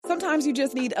Sometimes you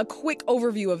just need a quick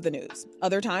overview of the news.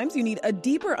 Other times you need a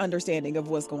deeper understanding of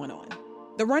what's going on.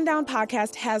 The Rundown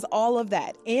podcast has all of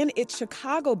that, and it's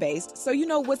Chicago-based, so you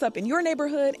know what's up in your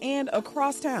neighborhood and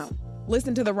across town.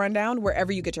 Listen to The Rundown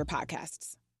wherever you get your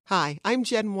podcasts. Hi, I'm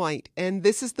Jen White, and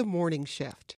this is The Morning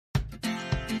Shift.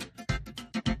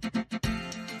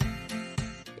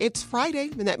 It's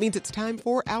Friday, and that means it's time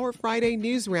for our Friday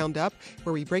News Roundup,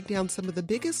 where we break down some of the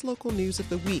biggest local news of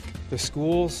the week. The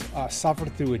schools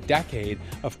suffered through a decade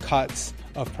of cuts,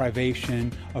 of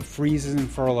privation, of freezes and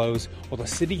furloughs. Well, the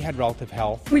city had relative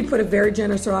health. We put a very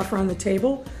generous offer on the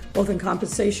table, both in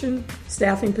compensation,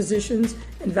 staffing positions,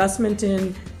 investment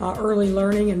in early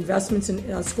learning, investments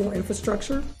in school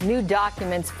infrastructure. New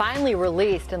documents finally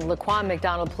released in the Laquan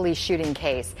McDonald police shooting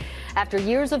case. After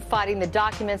years of fighting, the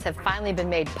documents have finally been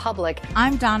made public.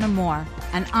 I'm Donna Moore,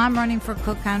 and I'm running for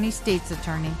Cook County State's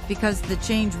Attorney because the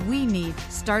change we need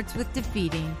starts with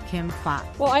defeating Kim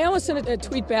Foxx. Well, I almost sent a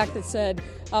tweet back that said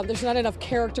there's not enough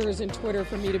characters in Twitter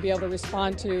for me to be able to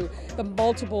respond to the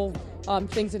multiple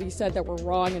things that he said that were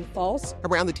wrong and false.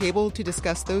 Around the table to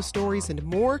discuss those stories and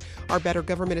more are Better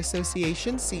Government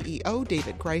Association CEO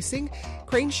David Greising,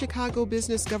 Crane Chicago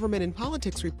business, government, and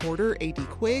politics reporter A.D.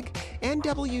 Quigg, and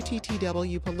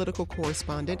WTTW political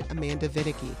correspondent Amanda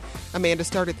Vinicky. Amanda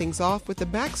started things off with the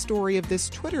backstory of this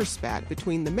Twitter spat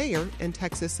between the mayor and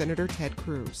Texas Senator Ted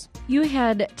Cruz. You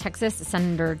had Texas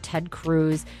Senator Ted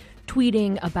Cruz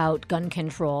tweeting about gun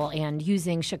control and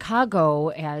using Chicago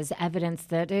as evidence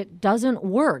that it doesn't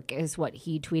work, is what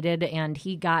he tweeted. And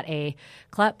he got a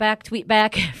clapback tweet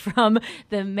back from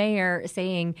the mayor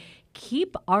saying,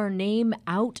 "Keep our name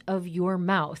out of your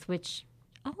mouth," which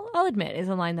I'll admit is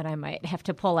a line that I might have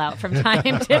to pull out from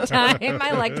time to time.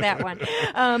 I liked that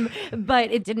one.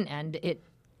 But it didn't end. It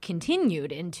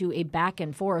continued into a back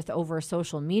and forth over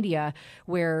social media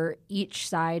where each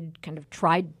side kind of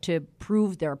tried to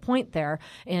prove their point there.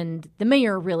 And the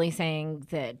mayor really saying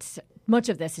that much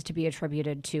of this is to be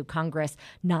attributed to Congress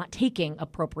not taking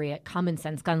appropriate common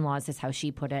sense gun laws, is how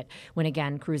she put it, when,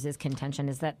 again, Cruz's contention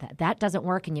is that that doesn't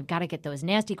work and you've got to get those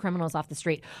nasty criminals off the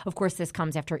street. Of course, this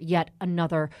comes after yet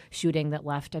another shooting that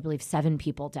left, I believe, 7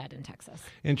 people dead in Texas.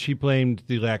 And she blamed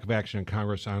the lack of action in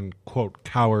Congress on, quote,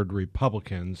 coward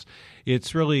Republicans.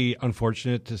 It's really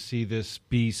unfortunate to see this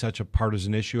be such a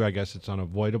partisan issue. I guess it's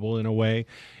unavoidable in a way.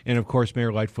 And, of course,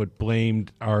 Mayor Lightfoot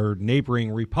blamed our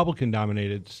neighboring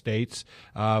Republican-dominated states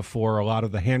for a lot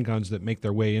of the handguns that make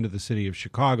their way into the city of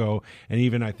Chicago. And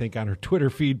even, I think, on her Twitter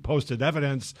feed posted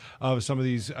evidence of some of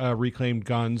these reclaimed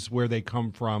guns, where they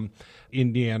come from.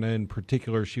 Indiana in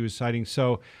particular, she was citing.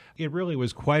 So it really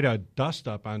was quite a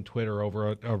dust-up on Twitter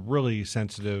over a really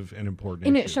sensitive and important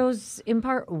issue. And it shows, in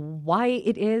part, why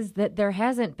it is that there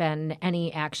hasn't been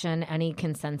any action, any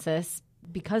consensus,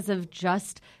 because of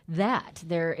just that.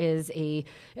 There is a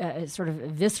sort of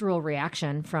visceral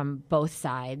reaction from both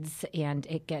sides, and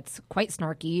it gets quite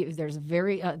snarky.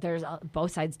 There's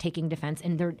both sides taking defense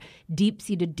in their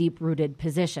deep-seated, deep-rooted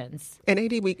positions. And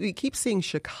AD, we keep seeing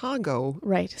Chicago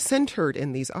centered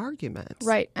in these arguments.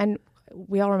 Right. And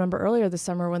we all remember earlier this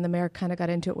summer when the mayor kind of got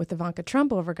into it with Ivanka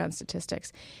Trump over gun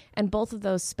statistics. And both of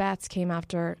those spats came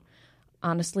after,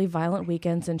 honestly, violent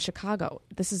weekends in Chicago.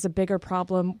 This is a bigger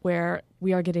problem where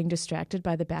we are getting distracted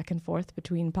by the back and forth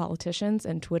between politicians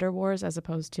and Twitter wars as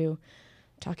opposed to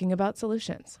talking about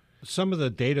solutions. Some of the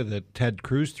data that Ted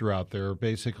Cruz threw out there,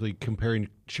 basically comparing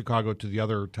Chicago to the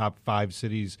other top 5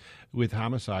 cities with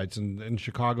homicides. And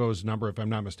Chicago's number, if I'm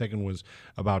not mistaken, was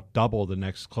about double the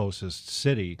next closest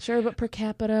city. Sure, but per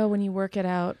capita, when you work it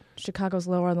out, Chicago's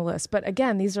lower on the list. But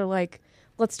again, these are like,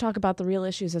 let's talk about the real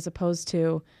issues as opposed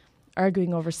to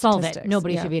arguing over statistics. Solve it.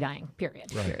 Nobody should be dying,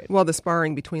 period. Right. Well, the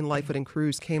sparring between Lightfoot and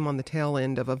Cruz came on the tail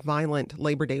end of a violent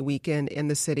Labor Day weekend in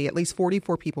the city. At least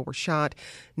 44 people were shot,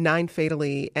 9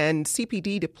 fatally, and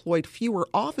CPD deployed fewer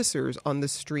officers on the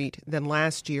street than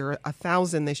last year,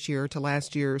 1,000 this year to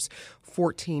last year's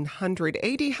 1,400.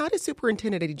 AD, how does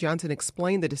Superintendent Eddie Johnson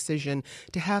explain the decision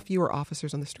to have fewer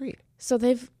officers on the street? So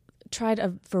they've tried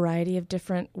a variety of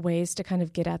different ways to kind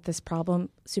of get at this problem.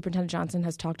 Superintendent Johnson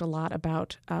has talked a lot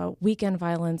about weekend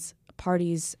violence,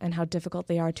 parties, and how difficult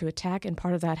they are to attack, and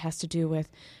part of that has to do with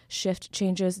shift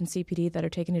changes in CPD that are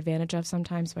taken advantage of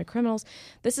sometimes by criminals.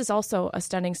 This is also a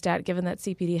stunning stat, given that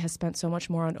CPD has spent so much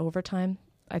more on overtime.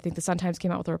 I think the Sun-Times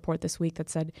came out with a report this week that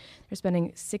said they're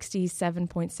spending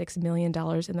 $67.6 million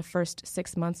in the first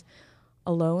 6 months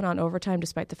alone on overtime,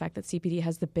 despite the fact that CPD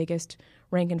has the biggest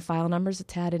rank and file numbers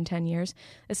it's had in 10 years.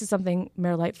 This is something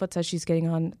Mayor Lightfoot says she's getting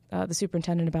on the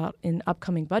superintendent about in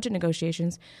upcoming budget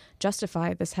negotiations.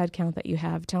 Justify this headcount that you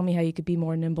have. Tell me how you could be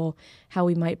more nimble, how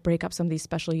we might break up some of these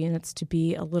special units to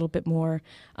be a little bit more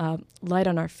light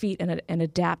on our feet and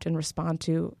adapt and respond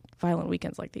to violent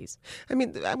weekends like these. I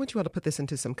mean, I want you all to put this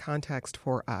into some context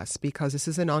for us, because this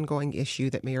is an ongoing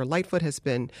issue that Mayor Lightfoot has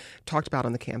been talked about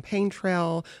on the campaign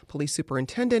trail. Police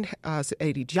Superintendent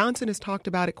A.D. Johnson has talked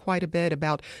about it quite a bit,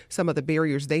 about some of the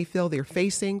barriers they feel they're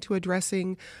facing to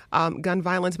addressing gun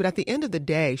violence. But at the end of the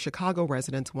day, Chicago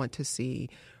residents want to see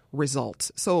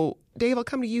results. So, Dave, I'll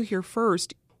come to you here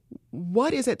first.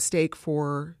 What is at stake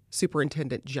for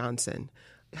Superintendent Johnson?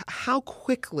 How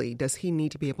quickly does he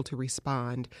need to be able to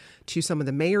respond to some of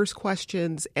the mayor's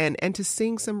questions and to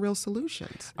seeing some real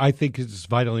solutions? I think it's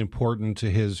vitally important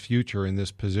to his future in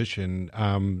this position.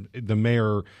 The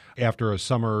mayor, after a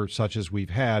summer such as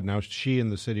we've had, now she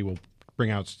and the city will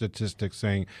bring out statistics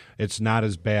saying it's not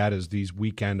as bad as these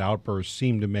weekend outbursts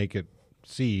seem to make it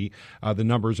see. The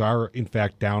numbers are, in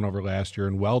fact, down over last year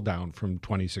and well down from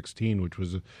 2016, which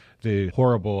was the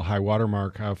horrible high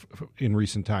watermark in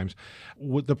recent times.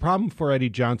 The problem for Eddie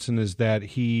Johnson is that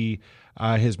he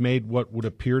has made what would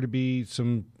appear to be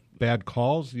some bad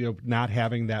calls, not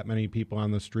having that many people on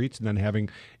the streets, and then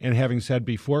having said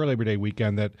before Labor Day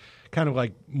weekend that kind of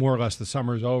like more or less the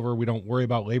summer's over, we don't worry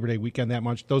about Labor Day weekend that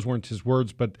much. Those weren't his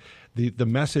words, but the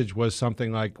message was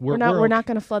something like we're not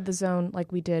going to flood the zone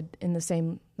like we did in the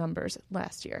same numbers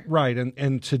last year. Right,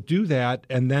 and to do that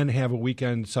and then have a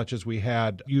weekend such as we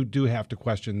had, you do have to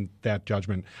question that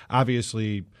judgment.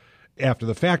 Obviously, after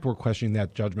the fact, we're questioning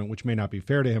that judgment, which may not be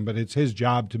fair to him, but it's his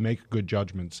job to make good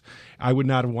judgments. I would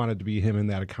not have wanted to be him in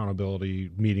that accountability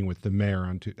meeting with the mayor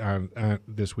on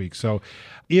this week. So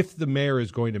if the mayor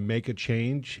is going to make a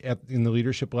change in the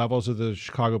leadership levels of the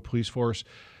Chicago police force,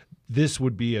 this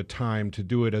would be a time to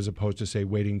do it as opposed to, say,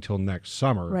 waiting till next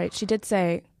summer. Right. She did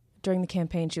say during the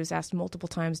campaign, she was asked multiple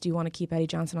times, do you want to keep Eddie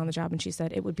Johnson on the job? And she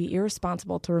said it would be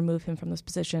irresponsible to remove him from this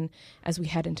position as we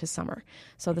head into summer.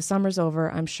 So the summer's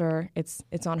over. I'm sure it's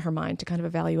on her mind to kind of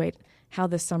evaluate how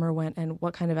this summer went and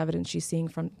what kind of evidence she's seeing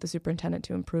from the superintendent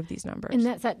to improve these numbers. And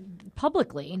that's that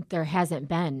publicly, there hasn't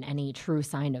been any true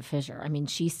sign of fissure. I mean,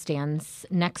 she stands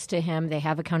next to him. They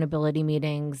have accountability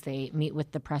meetings. They meet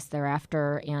with the press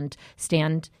thereafter and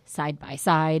stand side by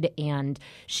side. And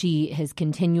she has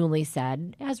continually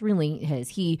said, as really has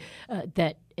he,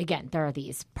 that again, there are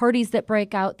these parties that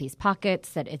break out, these pockets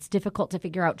that it's difficult to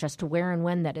figure out just where and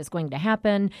when that is going to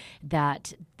happen.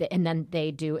 And then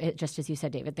they do it, just as you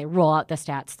said, David, they roll out the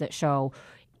stats that show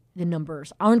the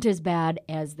numbers aren't as bad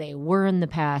as they were in the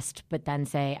past, but then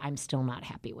say, I'm still not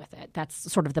happy with it.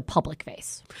 That's sort of the public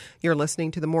face. You're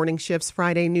listening to the Morning Shift's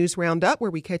Friday News Roundup,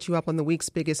 where we catch you up on the week's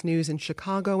biggest news in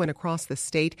Chicago and across the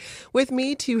state. With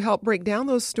me to help break down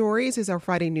those stories is our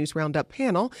Friday News Roundup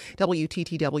panel,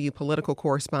 WTTW political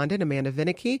correspondent Amanda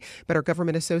Vinicky, Better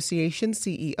Government Association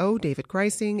CEO David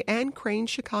Greising, and Crane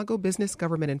Chicago business,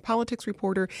 government, and politics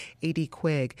reporter A.D.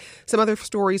 Quigg. Some other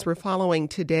stories we're following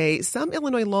today. Some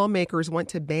Illinois lawmakers want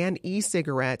to ban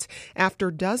e-cigarettes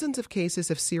after dozens of cases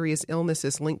of serious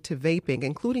illnesses linked to vaping,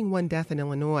 including one death in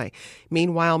Illinois.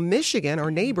 Meanwhile, Michigan,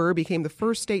 our neighbor, became the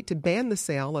first state to ban the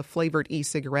sale of flavored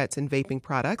e-cigarettes and vaping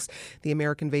products. The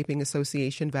American Vaping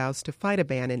Association vows to fight a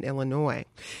ban in Illinois.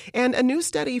 And a new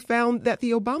study found that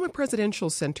the Obama Presidential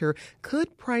Center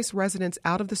could price residents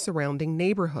out of the surrounding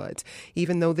neighborhoods.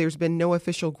 Even though there's been no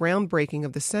official groundbreaking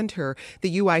of the center,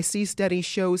 the UIC study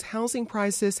shows housing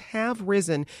prices have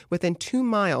risen within 2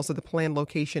 miles of the planned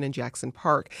location in Jackson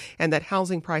Park, and that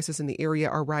housing prices in the area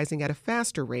are rising at a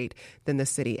faster rate than the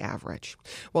city average.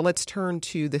 Well, let's turn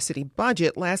to the city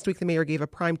budget. Last week, the mayor gave a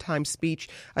primetime speech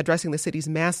addressing the city's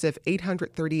massive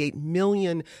 $838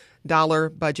 million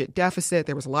budget deficit.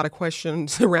 There was a lot of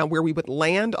questions around where we would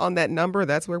land on that number.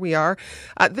 That's where we are.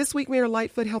 This week, Mayor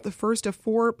Lightfoot held the first of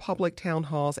 4 public town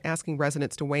halls asking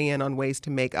residents to weigh in on ways to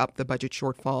make up the budget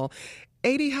shortfall.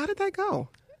 A.D., how did that go?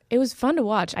 It was fun to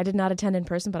watch. I did not attend in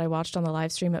person, but I watched on the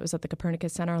live stream. It was at the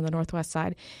Copernicus Center on the northwest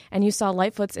side. And you saw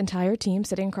Lightfoot's entire team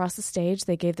sitting across the stage.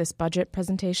 They gave this budget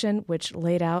presentation, which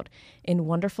laid out in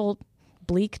wonderful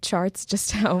bleak charts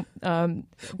just how...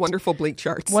 wonderful bleak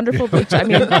charts. Wonderful bleak charts. I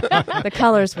mean, the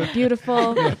colors were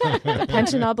beautiful. The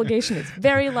pension obligation is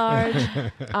very large.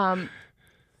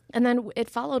 And then it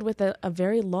followed with a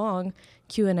very long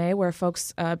Q&A where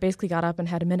folks basically got up and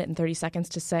had a minute and 30 seconds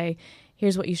to say,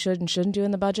 here's what you should and shouldn't do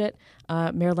in the budget.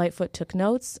 Mayor Lightfoot took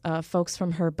notes. Folks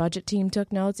from her budget team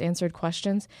took notes, answered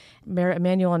questions. Mayor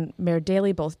Emanuel and Mayor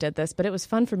Daley both did this, but it was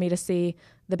fun for me to see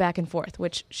the back and forth,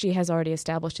 which she has already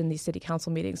established in these city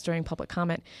council meetings during public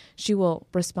comment. She will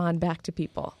respond back to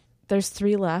people. There's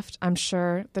 3 left. I'm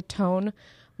sure the tone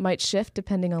might shift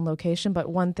depending on location, but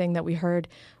one thing that we heard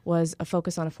was a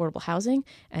focus on affordable housing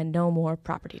and no more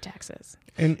property taxes.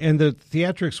 And the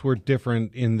theatrics were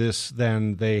different in this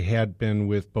than they had been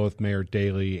with both Mayor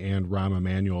Daley and Rahm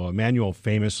Emanuel. Emanuel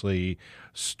famously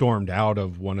stormed out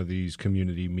of one of these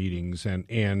community meetings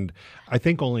and I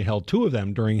think only held 2 of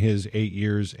them during his 8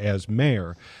 years as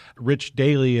mayor. Rich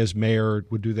Daley as mayor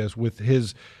would do this with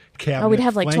his cabinet. We'd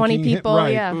have like 20 people,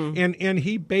 right. yeah. And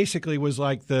he basically was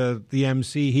like the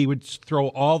MC. He would throw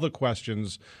all the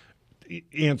questions,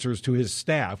 answers to his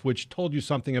staff, which told you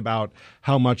something about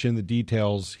how much in the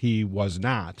details he was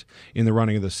not in the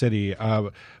running of the city.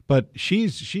 But she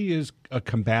is a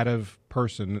combative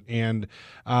person, and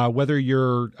whether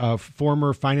you're a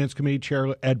former finance committee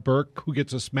chair Ed Burke, who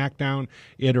gets a smackdown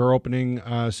at her opening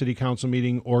city council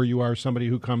meeting, or you are somebody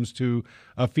who comes to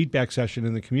a feedback session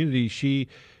in the community, she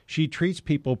treats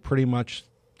people pretty much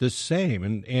the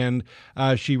same. And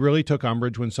she really took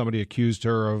umbrage when somebody accused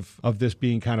her of this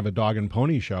being kind of a dog and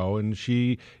pony show. And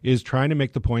she is trying to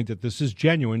make the point that this is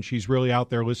genuine. She's really out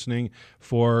there listening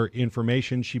for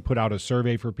information. She put out a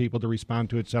survey for people to respond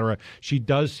to, et cetera. She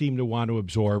does seem to want to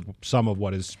absorb some of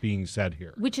what is being said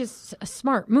here. Which is a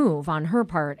smart move on her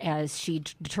part as she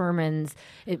determines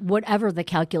whatever the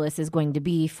calculus is going to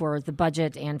be for the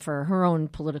budget and for her own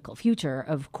political future,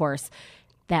 of course.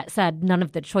 That said, none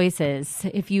of the choices,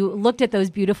 if you looked at those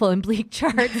beautiful and bleak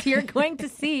charts, you're going to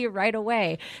see right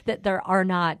away that there are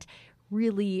not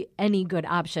really any good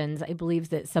options. I believe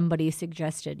that somebody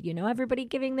suggested, everybody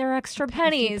giving their extra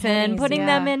pennies and putting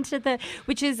them into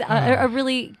which is a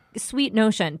really sweet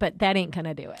notion, but that ain't going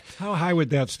to do it. How high would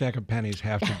that stack of pennies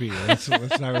have to be?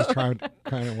 I was kind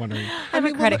of wondering. I'm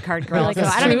a credit card girl, so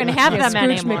I don't even have them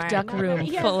anymore. McDuck room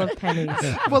full of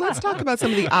pennies. Well, let's talk about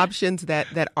some of the options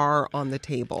that are on the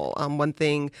table. One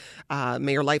thing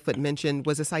Mayor Lightfoot mentioned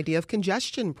was this idea of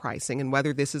congestion pricing and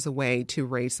whether this is a way to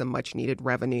raise some much-needed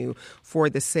revenue for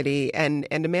the city. And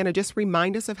Amanda, just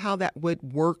remind us of how that would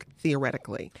work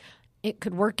theoretically. It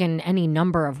could work in any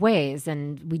number of ways,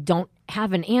 and we don't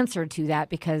have an answer to that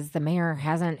because the mayor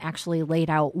hasn't actually laid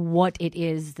out what it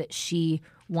is that she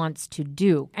wants to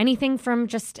do. Anything from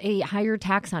just a higher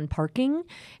tax on parking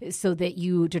so that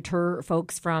you deter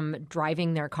folks from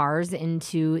driving their cars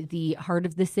into the heart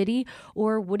of the city?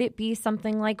 Or would it be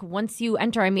something like once you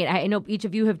enter, I know each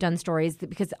of you have done stories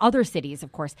because other cities,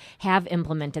 of course, have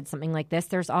implemented something like this.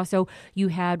 There's also, you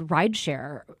had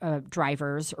rideshare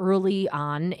drivers early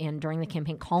on and during the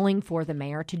campaign calling for the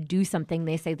mayor to do something.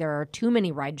 They say there are too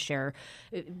many rideshare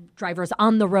drivers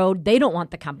on the road. They don't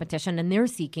want the competition, and they're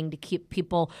seeking to keep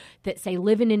people that say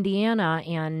live in Indiana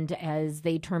and, as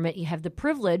they term it, you have the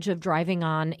privilege of driving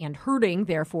on and hurting,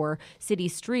 therefore, city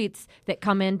streets that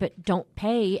come in but don't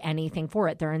pay anything for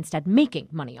it. They're instead making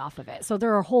money off of it. So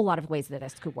there are a whole lot of ways that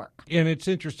this could work. And it's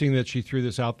interesting that she threw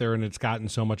this out there and it's gotten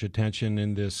so much attention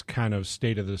in this kind of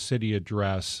State of the City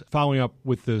address. Following up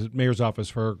with the mayor's office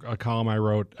for a column I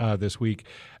wrote this week,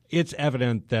 it's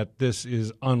evident that this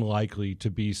is unlikely to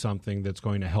be something that's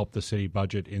going to help the city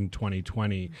budget in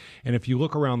 2020. And if you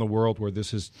look around the world where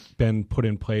this has been put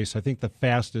in place, I think the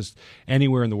fastest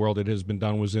anywhere in the world it has been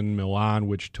done was in Milan,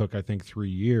 which took, I think, 3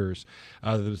 years.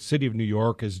 The city of New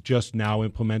York is just now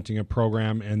implementing a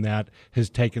program, and that has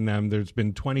taken them, there's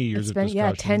been 20 years of discussion.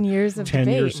 Yeah, 10 years of 10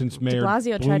 debate. years since Mayor de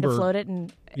Blasio tried to float it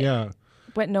and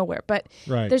went nowhere. But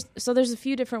right. there's a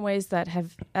few different ways that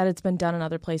it's been done in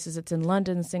other places. It's in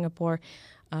London, Singapore,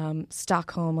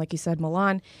 Stockholm, like you said,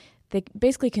 Milan. They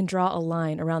basically can draw a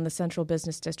line around the central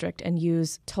business district and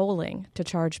use tolling to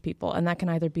charge people. And that can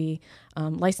either be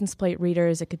license plate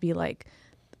readers. It could be like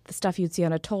the stuff you'd see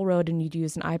on a toll road, and you'd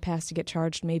use an iPass to get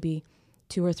charged maybe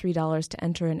 $2 or $3 to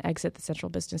enter and exit the central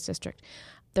business district.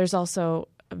 There's also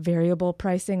variable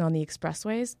pricing on the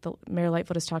expressways. Mayor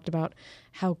Lightfoot has talked about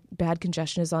how bad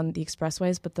congestion is on the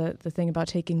expressways, but the thing about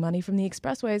taking money from the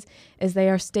expressways is they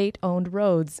are state-owned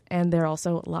roads, and they're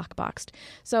also lockboxed.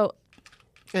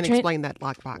 Explain that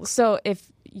lockbox. So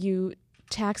if you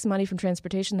tax money from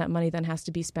transportation, that money then has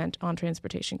to be spent on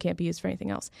transportation, can't be used for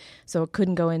anything else. So it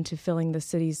couldn't go into filling the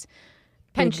city's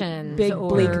pensions, big or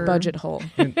bleak budget hole.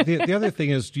 And the other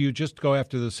thing is, do you just go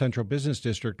after the central business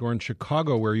district, or in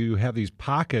Chicago where you have these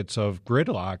pockets of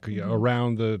gridlock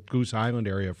around the Goose Island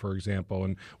area, for example,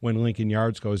 and when Lincoln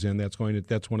Yards goes in, that's one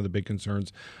of the big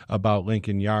concerns about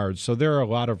Lincoln Yards. So there are a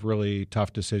lot of really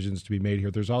tough decisions to be made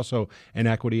here. There's also an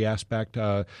equity aspect.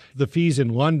 The fees in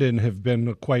London have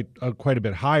been quite a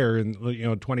bit higher, in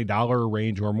 $20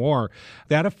 range or more.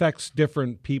 That affects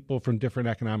different people from different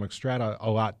economic strata a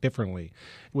lot differently.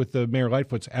 With the Mayor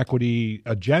Lightfoot's equity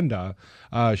agenda,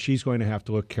 she's going to have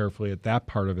to look carefully at that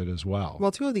part of it as well.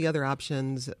 Well, two of the other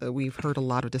options we've heard a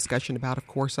lot of discussion about, of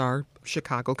course, are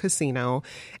Chicago casino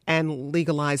and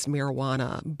legalized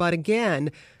marijuana. But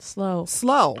again, slow.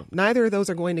 Neither of those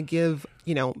are going to give,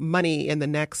 money in the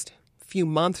next few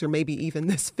months or maybe even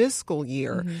this fiscal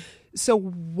year. Mm-hmm. So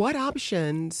what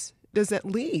options does that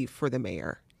leave for the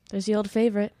mayor? There's the old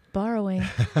favorite, borrowing.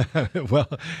 Well,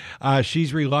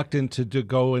 she's reluctant to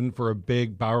go in for a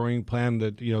big borrowing plan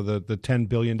that, the $10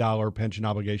 billion pension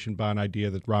obligation bond idea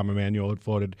that Rahm Emanuel had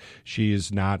floated. She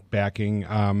is not backing.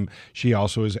 She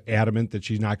also is adamant that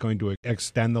she's not going to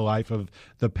extend the life of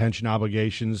the pension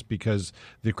obligations because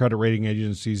the credit rating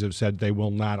agencies have said they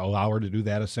will not allow her to do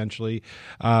that, essentially.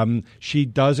 She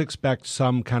does expect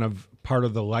some kind of part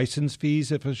of the license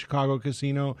fees if a Chicago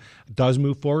casino does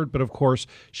move forward. But, of course,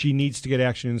 she needs to get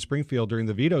action in Springfield during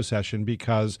the veto session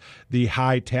because the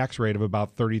high tax rate of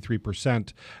about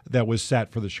 33% that was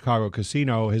set for the Chicago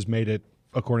casino has made it,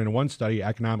 according to one study,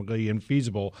 economically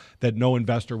infeasible that no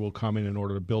investor will come in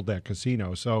order to build that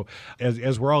casino. So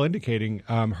as we're all indicating,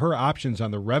 her options on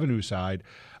the revenue side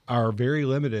are very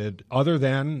limited, other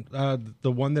than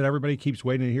the one that everybody keeps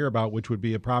waiting to hear about, which would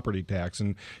be a property tax.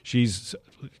 And she said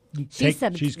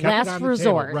it's last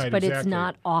resort, right, but exactly. It's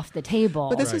not off the table.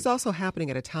 But this is also happening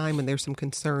at a time when there's some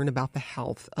concern about the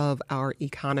health of our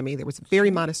economy. There was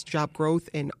very modest job growth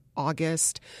in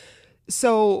August.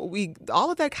 So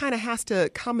all of that kind of has to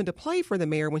come into play for the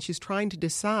mayor when she's trying to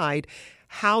decide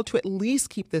how to at least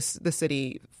keep the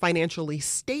city financially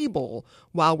stable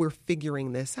while we're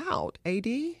figuring this out. AD?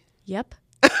 Yep.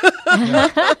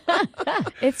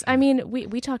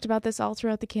 We talked about this all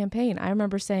throughout the campaign. I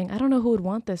remember saying, I don't know who would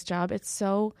want this job. It's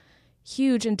so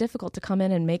huge and difficult to come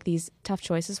in and make these tough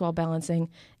choices while balancing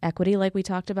equity, like we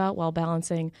talked about, while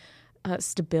balancing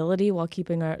stability, while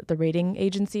keeping the rating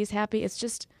agencies happy.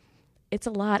 It's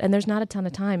a lot, and there's not a ton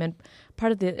of time. And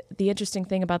part of the interesting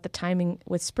thing about the timing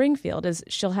with Springfield is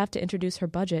she'll have to introduce her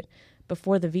budget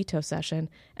before the veto session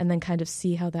and then kind of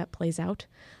see how that plays out.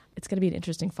 It's going to be an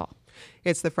interesting fall.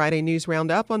 It's the Friday News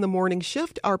Roundup on the Morning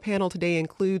Shift. Our panel today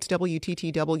includes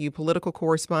WTTW political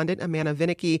correspondent Amanda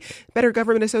Vinicky, Better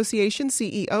Government Association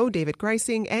CEO David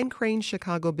Greising, and Crane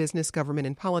Chicago business, government,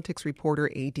 and politics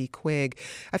reporter A.D. Quigg.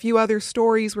 A few other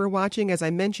stories we're watching. As I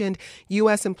mentioned,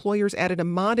 U.S. employers added a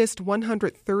modest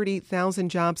 130,000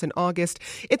 jobs in August.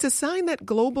 It's a sign that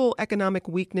global economic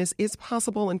weakness is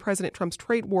possible, and President Trump's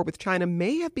trade war with China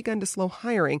may have begun to slow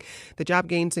hiring. The job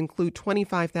gains include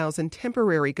 25,000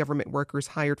 temporary government workers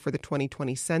hired for the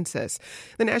 2020 census.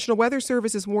 The National Weather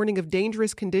Service is warning of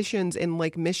dangerous conditions in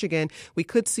Lake Michigan. We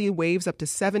could see waves up to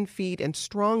 7 feet and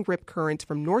strong rip currents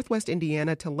from northwest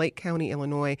Indiana to Lake County,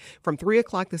 Illinois, from 3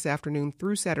 o'clock this afternoon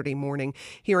through Saturday morning.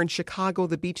 Here in Chicago,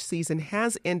 the beach season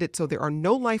has ended, so there are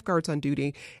no lifeguards on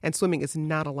duty, and swimming is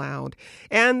not allowed.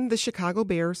 And the Chicago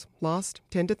Bears lost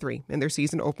 10-3 in their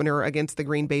season opener against the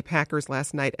Green Bay Packers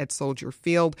last night at Soldier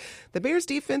Field. The Bears'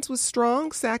 defense was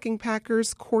strong, sacking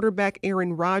Packers quarterback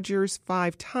Aaron Rodgers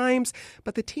 5 times,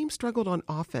 but the team struggled on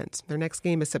offense. Their next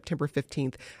game is September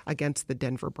 15th against the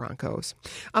Denver Broncos.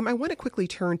 I want to quickly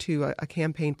turn to a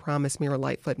campaign promise Mayor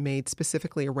Lightfoot made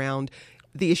specifically around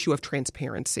the issue of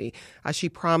transparency. She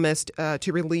promised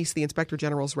to release the Inspector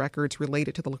General's records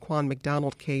related to the Laquan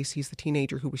McDonald case. He's the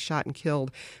teenager who was shot and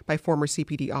killed by former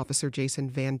CPD officer Jason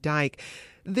Van Dyke.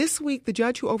 This week, the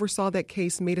judge who oversaw that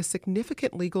case made a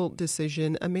significant legal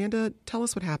decision. Amanda, tell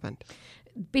us what happened.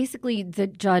 Basically, the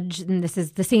judge, and this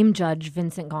is the same judge,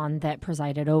 Vincent Gahn, that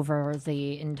presided over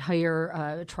the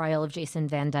entire trial of Jason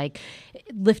Van Dyke,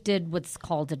 lifted what's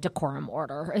called a decorum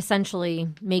order, essentially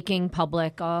making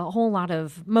public a whole lot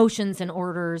of motions and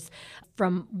orders.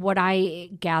 From what I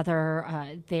gather,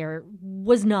 there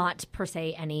was not per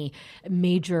se any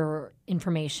major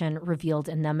information revealed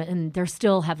in them, and they're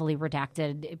still heavily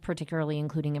redacted, particularly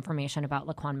including information about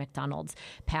Laquan McDonald's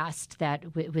past that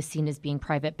was seen as being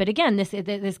private. But again,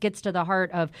 this gets to the heart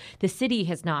of the city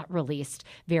has not released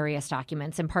various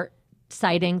documents, in part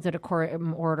citing the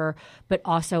decorum order, but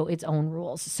also its own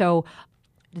rules. So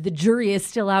the jury is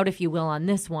still out, if you will, on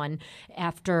this one.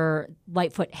 After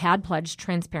Lightfoot had pledged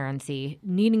transparency,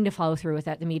 needing to follow through with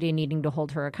that, the media needing to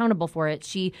hold her accountable for it,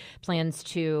 she plans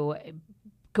to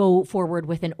go forward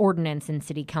with an ordinance in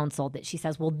city council that she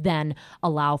says will then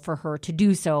allow for her to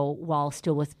do so while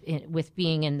still with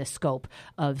being in the scope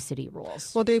of city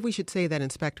rules. Well, Dave, we should say that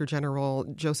Inspector General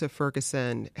Joseph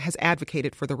Ferguson has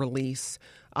advocated for the release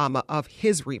of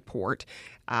his report.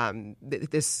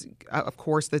 This, of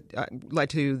course, led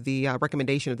to the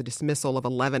recommendation of the dismissal of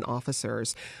 11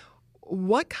 officers.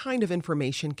 What kind of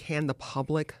information can the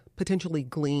public potentially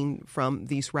glean from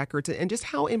these records, and just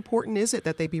how important is it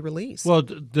that they be released? Well,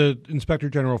 the Inspector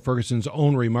General Ferguson's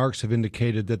own remarks have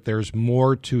indicated that there's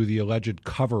more to the alleged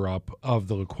cover-up of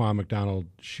the Laquan McDonald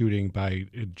shooting by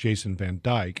Jason Van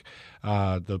Dyke,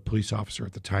 the police officer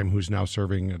at the time who's now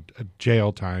serving a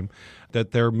jail time,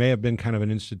 that there may have been kind of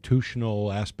an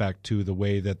institutional aspect to the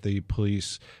way that the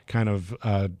police kind of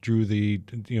drew the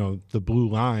blue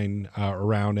line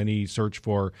around any search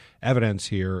for evidence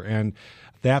here. And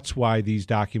that's why these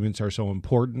documents are so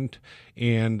important.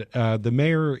 And the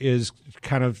mayor is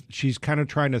she's kind of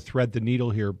trying to thread the needle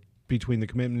here between the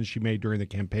commitments she made during the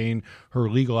campaign, her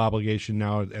legal obligation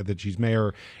now that she's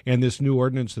mayor, and this new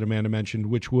ordinance that Amanda mentioned,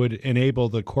 which would enable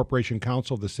the Corporation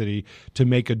Council of the city to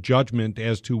make a judgment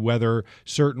as to whether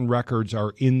certain records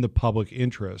are in the public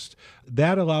interest.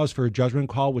 That allows for a judgment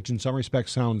call, which in some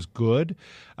respects sounds good.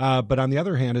 But on the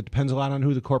other hand, it depends a lot on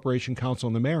who the Corporation Council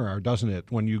and the mayor are, doesn't it,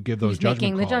 when you give those judgment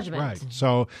calls? Making the judgment. Right.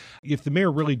 So if the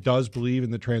mayor really does believe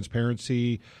in the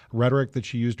transparency rhetoric that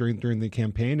she used during the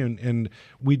campaign, and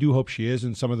we do hope she is,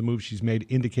 and some of the moves she's made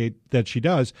indicate that she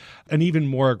does, an even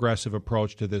more aggressive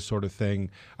approach to this sort of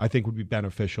thing, I think, would be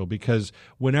beneficial, because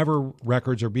whenever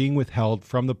records are being withheld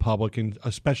from the public, and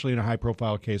especially in a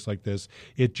high-profile case like this,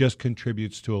 it just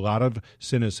contributes to a lot of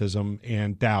cynicism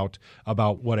and doubt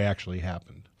about what actually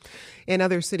happened. In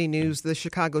other city news, the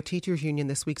Chicago Teachers Union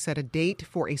this week set a date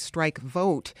for a strike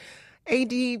vote.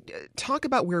 AD, talk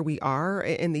about where we are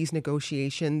in these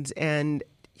negotiations and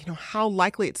how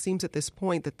likely it seems at this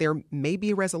point that there may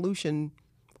be a resolution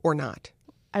or not.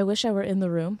 I wish I were in the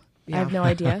room. Yeah. I have no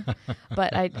idea.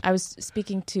 But I was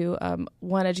speaking to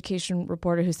one education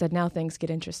reporter who said now things get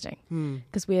interesting.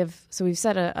 Because we've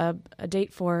set a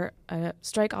date for a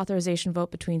strike authorization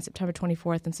vote between September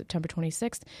 24th and September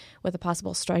 26th, with a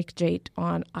possible strike date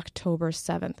on October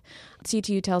 7th.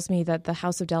 CTU tells me that the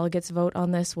House of Delegates vote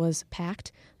on this was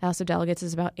packed. The House of Delegates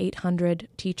is about 800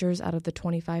 teachers out of the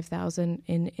 25,000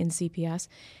 in CPS,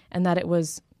 and that it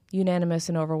was unanimous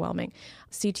and overwhelming.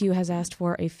 CTU has asked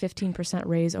for a 15%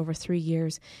 raise over 3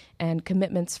 years and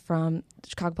commitments from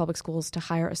Chicago Public Schools to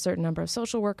hire a certain number of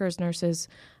social workers, nurses,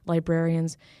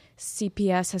 librarians.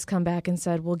 CPS has come back and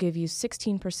said, we'll give you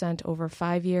 16% over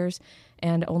 5 years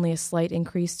and only a slight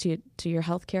increase to your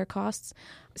health care costs.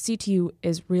 CTU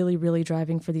is really, really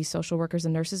driving for these social workers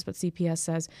and nurses, but CPS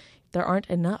says there aren't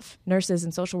enough nurses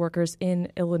and social workers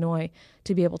in Illinois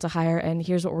to be able to hire, and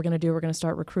here's what we're going to do. We're going to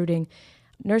start recruiting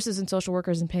nurses and social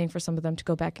workers and paying for some of them to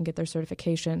go back and get their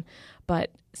certification.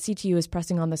 But CTU is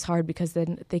pressing on this hard because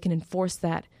then they can enforce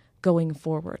that going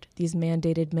forward, these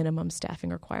mandated minimum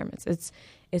staffing requirements.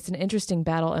 It's an interesting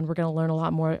battle, and we're going to learn a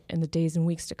lot more in the days and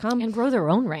weeks to come. And grow their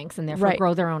own ranks and therefore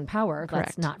grow their own power. Correct.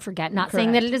 Let's not forget. Not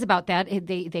saying that it is about that.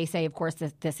 They say, of course,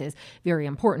 that this is very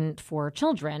important for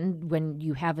children when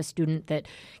you have a student that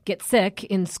gets sick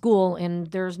in school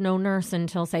and there's no nurse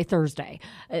until, say, Thursday.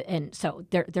 And so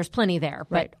there's plenty there.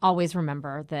 But always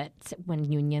remember that when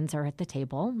unions are at the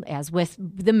table, as with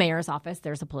the mayor's office,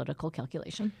 there's a political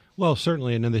calculation. Well,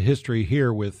 certainly. And in the history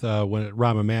here with when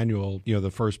Rahm Emanuel,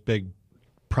 the first big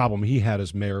problem he had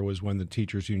as mayor was when the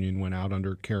teachers union went out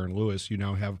under Karen Lewis. You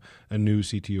now have a new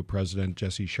CTU president,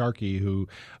 Jesse Sharkey, who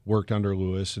worked under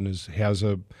Lewis and has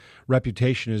a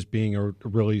reputation as being a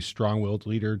really strong-willed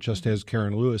leader, just as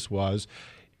Karen Lewis was.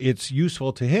 It's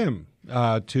useful to him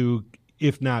to,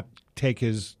 if not take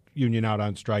his union out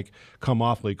on strike, come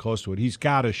awfully close to it. He's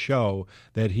got to show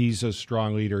that he's a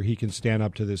strong leader. He can stand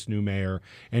up to this new mayor,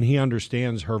 and he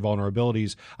understands her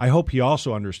vulnerabilities. I hope he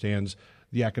also understands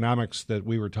the economics that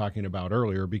we were talking about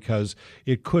earlier, because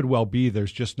it could well be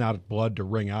there's just not blood to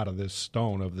wring out of this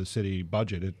stone of the city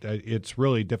budget. It's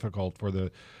really difficult for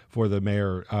the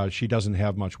mayor. She doesn't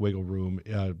have much wiggle room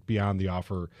beyond the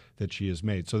offer that she has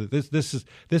made. So this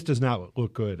does not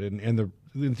look good. And the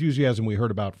the enthusiasm we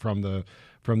heard about from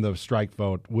the strike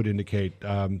vote would indicate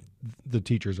the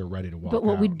teachers are ready to walk But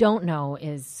what out. we don't know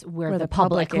is where the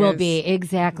public will be.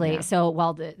 Exactly. Yeah. So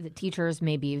while the teachers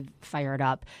may be fired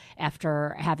up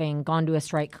after having gone to a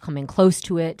strike, coming close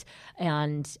to it,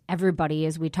 and everybody,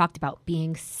 as we talked about,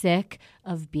 being sick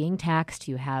of being taxed,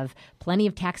 you have plenty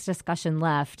of tax discussion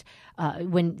left.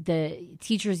 When the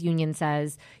teachers union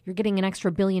says you're getting an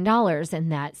extra $1 billion in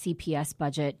that CPS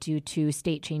budget due to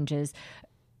state changes,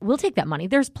 we'll take that money.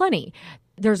 There's plenty.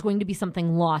 There's going to be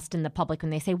something lost in the public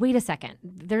when they say, wait a second,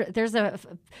 there's a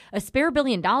spare $1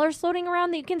 billion floating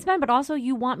around that you can spend, but also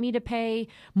you want me to pay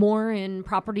more in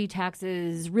property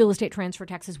taxes, real estate transfer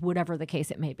taxes, whatever the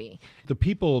case it may be. The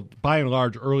people, by and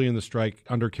large, early in the strike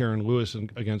under Karen Lewis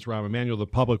and against Rahm Emanuel, the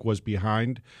public was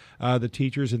behind the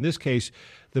teachers. In this case,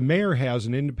 the mayor has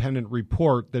an independent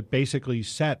report that basically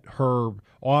set her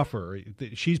offer.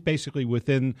 She's basically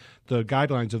within the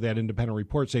guidelines of that independent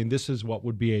report saying this is what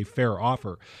would be a fair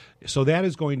offer. So that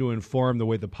is going to inform the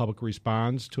way the public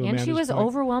responds to Amanda's And she was point.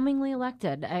 overwhelmingly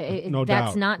elected. No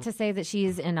That's doubt. not to say that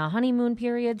she's in a honeymoon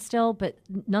period still, but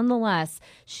nonetheless,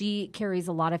 she carries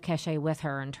a lot of cachet with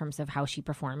her in terms of how she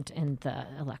performed in the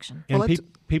election. And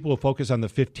people will focus on the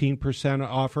 15%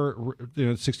 offer,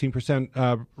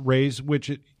 16% raise,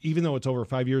 which, even though it's over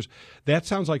 5 years, that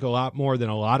sounds like a lot more than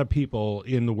a lot of people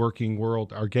in the working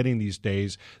world are getting these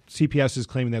days. CPS is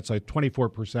claiming that's like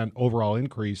 24% overall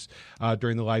increase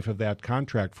during the life of that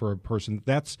contract for a person.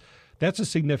 That's a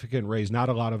significant raise. Not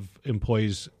a lot of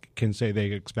employees can say they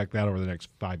expect that over the next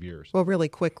 5 years. Well, really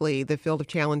quickly, the field of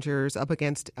challengers up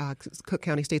against Cook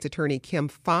County State's Attorney Kim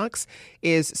Foxx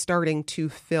is starting to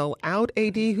fill out.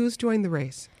 AD, who's joined the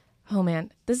race? Oh,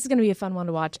 man, this is going to be a fun one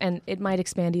to watch, and it might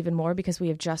expand even more because we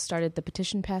have just started the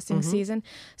petition passing season.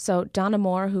 So Donna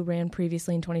Moore, who ran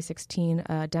previously in 2016,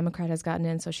 a Democrat, has gotten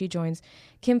in, so she joins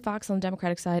Kim Foxx on the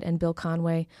Democratic side and Bill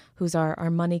Conway, who's our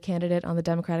money candidate on the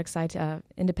Democratic side,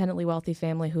 independently wealthy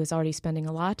family who is already spending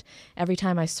a lot. Every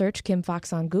time I search Kim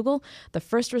Foxx on Google, the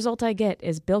first result I get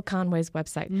is Bill Conway's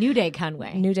website. New Day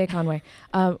Conway.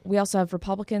 We also have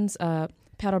Republicans,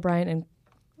 Pat O'Brien and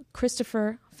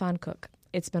Christopher Fancook.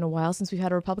 It's been a while since we've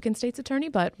had a Republican state's attorney,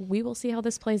 but we will see how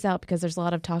this plays out because there's a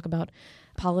lot of talk about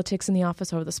politics in the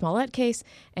office over the Smollett case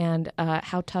and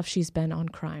how tough she's been on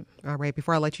crime. All right.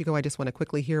 Before I let you go, I just want to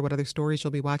quickly hear what other stories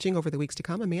you'll be watching over the weeks to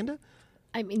come. Amanda?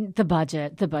 I mean, the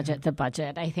budget.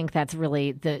 I think that's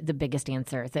really the biggest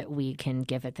answer that we can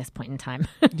give at this point in time.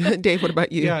 Dave, what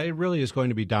about you? Yeah, it really is going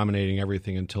to be dominating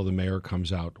everything until the mayor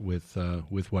comes out with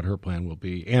what her plan will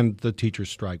be. And the teachers'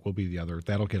 strike will be the other.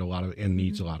 That'll get a lot of, and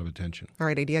needs a lot of attention. All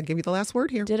right, AD, I'll give you the last word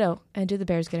here. Ditto. And do the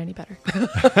Bears get any better?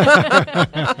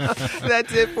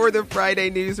 That's it for the Friday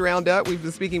News Roundup. We've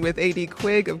been speaking with AD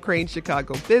Quigg of Crane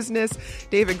Chicago Business,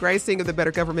 David Greising of the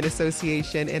Better Government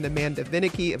Association, and Amanda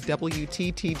Vinicky of WTTW.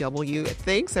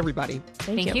 Thanks, everybody.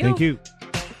 Thank you. Thank you.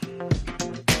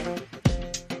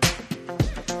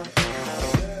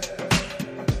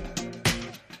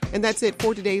 And that's it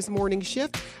for today's morning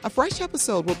shift. A fresh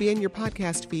episode will be in your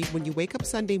podcast feed when you wake up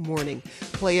Sunday morning.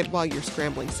 Play it while you're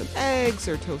scrambling some eggs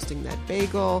or toasting that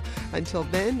bagel. Until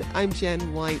then, I'm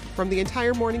Jen White. From the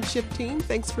entire morning shift team,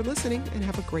 thanks for listening and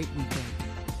have a great weekend.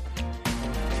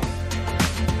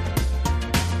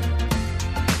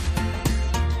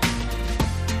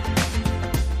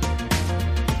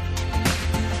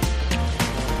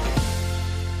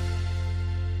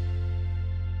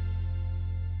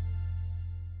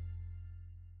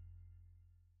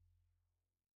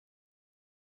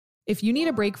 If you need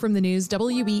a break from the news,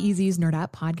 WBEZ's Nerd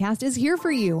Up podcast is here for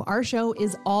you. Our show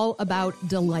is all about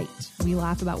delight. We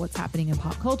laugh about what's happening in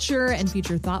pop culture and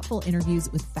feature thoughtful interviews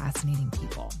with fascinating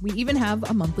people. We even have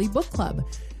a monthly book club.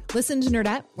 Listen to Nerd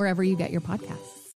Up wherever you get your podcasts.